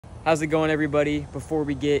How's it going, everybody? Before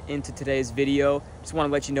we get into today's video, just want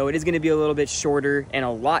to let you know it is going to be a little bit shorter and a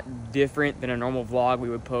lot different than a normal vlog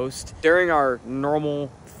we would post. During our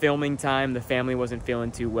normal filming time, the family wasn't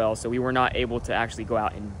feeling too well, so we were not able to actually go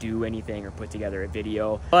out and do anything or put together a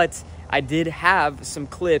video. But I did have some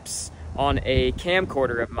clips on a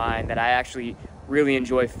camcorder of mine that I actually really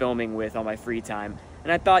enjoy filming with on my free time.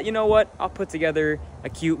 And I thought, you know what? I'll put together a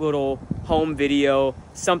cute little home video,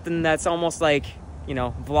 something that's almost like, you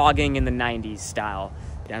know, vlogging in the 90s style.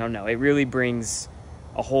 I don't know, it really brings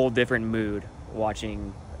a whole different mood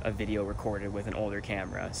watching a video recorded with an older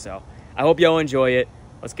camera. So I hope y'all enjoy it.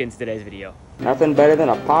 Let's get into today's video. Nothing better than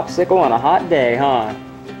a popsicle on a hot day, huh?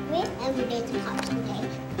 Every day's a popsicle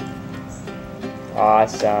day.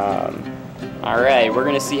 Awesome. All right, we're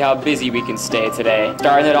gonna see how busy we can stay today.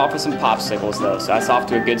 Starting it off with some popsicles though, so that's off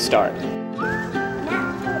to a good start.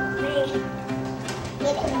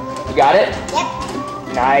 You got it? Yep.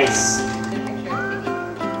 Nice.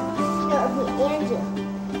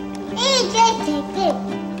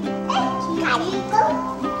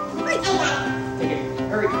 Take it.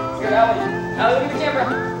 Hurry. Here, Allie. Allie, look at the camera.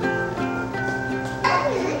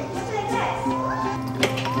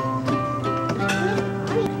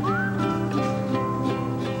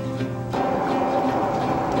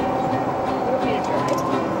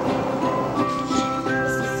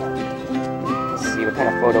 Let's see what kind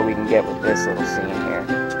of photo we can get with this little scene here.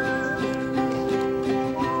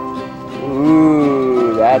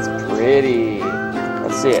 Ooh, that's pretty.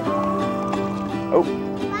 Let's see it. Oh.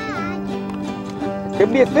 There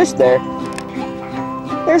could be a fish there.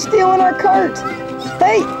 They're stealing our cart.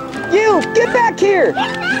 Hey, you, get back here.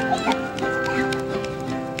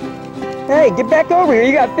 Hey, get back over here.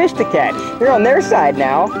 You got fish to catch. You're on their side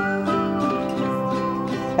now.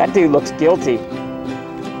 That dude looks guilty.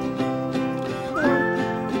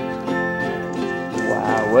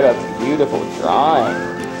 Wow, what a beautiful drawing.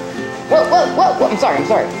 Whoa, whoa, whoa, whoa. I'm sorry.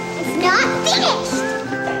 It's not finished.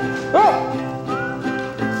 Oh!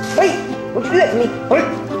 Hey, don't you do that to me.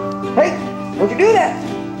 Hey, don't you do that.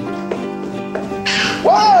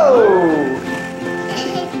 Whoa!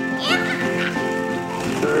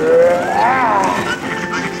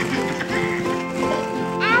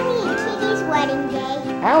 Allie and Kitty's wedding day.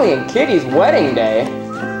 Allie and Kitty's wedding day?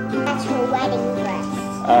 That's her wedding dress.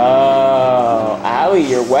 Oh, Allie,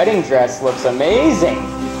 your wedding dress looks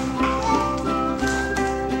amazing.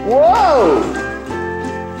 Whoa!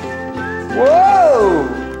 Whoa!